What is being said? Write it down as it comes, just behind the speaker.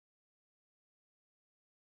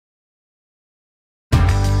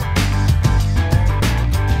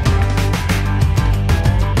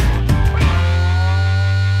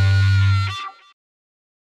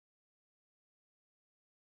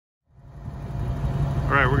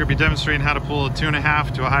we're gonna be demonstrating how to pull a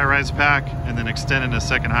 2.5 to a high-rise pack and then extend in a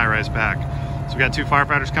second high-rise pack. So we got two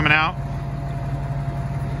firefighters coming out.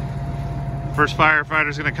 First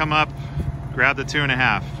firefighter's gonna come up, grab the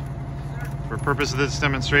 2.5. For purpose of this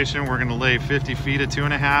demonstration, we're gonna lay 50 feet of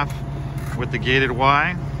 2.5 with the gated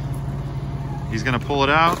Y. He's gonna pull it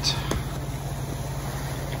out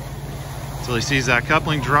until he sees that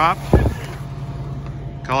coupling drop.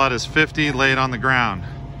 Call out his 50, lay it on the ground.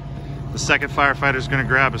 The second firefighter is going to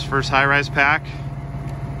grab his first high-rise pack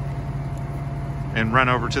and run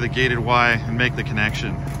over to the gated Y and make the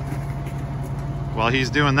connection. While he's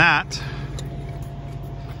doing that,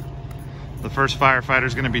 the first firefighter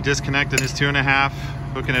is going to be disconnecting his 2.5,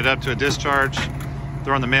 hooking it up to a discharge,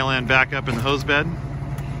 throwing the male end back up in the hose bed.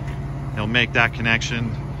 He'll make that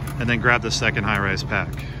connection and then grab the second high-rise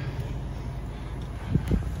pack.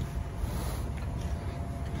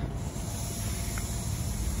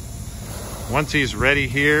 Once he's ready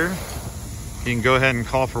here, he can go ahead and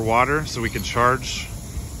call for water so we can charge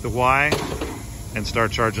the Y and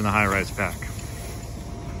start charging the high-rise pack.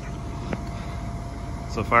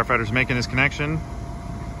 So firefighter's making his connection.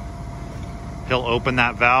 He'll open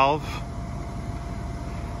that valve.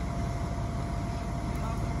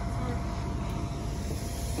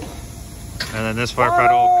 And then this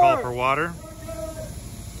firefighter will call for water.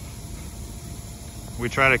 We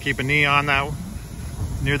try to keep a knee on that,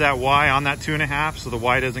 near that Y on that 2.5 so the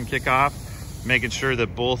Y doesn't kick off, making sure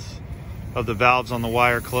that both of the valves on the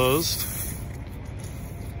Y are closed.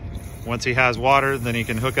 Once he has water, then he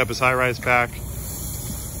can hook up his high-rise pack,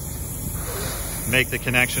 make the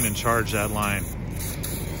connection and charge that line.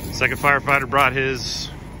 Second firefighter brought his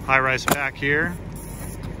high-rise pack here.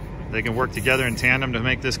 They can work together in tandem to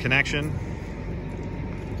make this connection,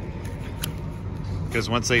 because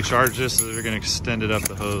once they charge this, they're going to extend it up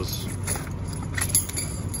the hose.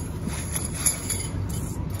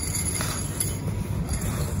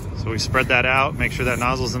 So we spread that out, make sure that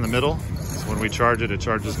nozzle's in the middle. So when we charge it, it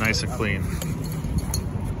charges nice and clean.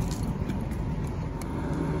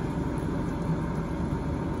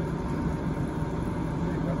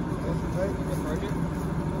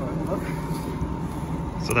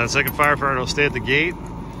 So that second firefighter will stay at the gate.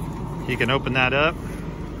 He can open that up.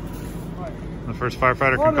 The first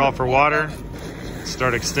firefighter can call for water,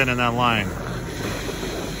 start extending that line.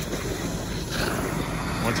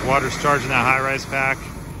 Once water's charging that high-rise pack,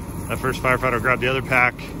 that first firefighter will grab the other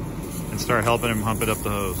pack and start helping him hump it up the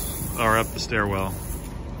hose, or up the stairwell.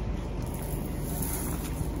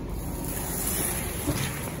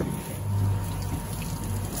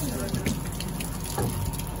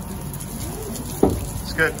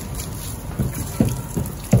 It's good.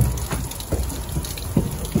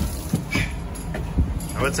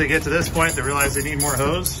 Once they get to this point, they realize they need more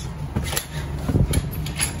hose.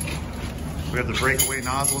 We have the breakaway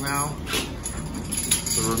nozzle now.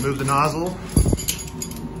 So remove the nozzle,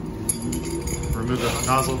 remove the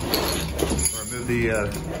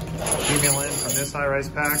female end from this high-rise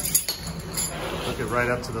pack, hook it right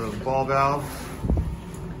up to the ball valve.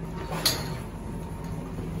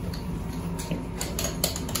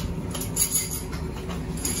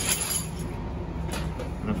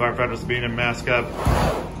 And the firefighters being in mask up,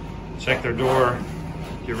 check their door,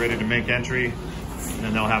 get ready to make entry, and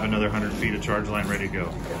then they'll have another 100 feet of charge line ready to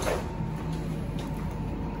go.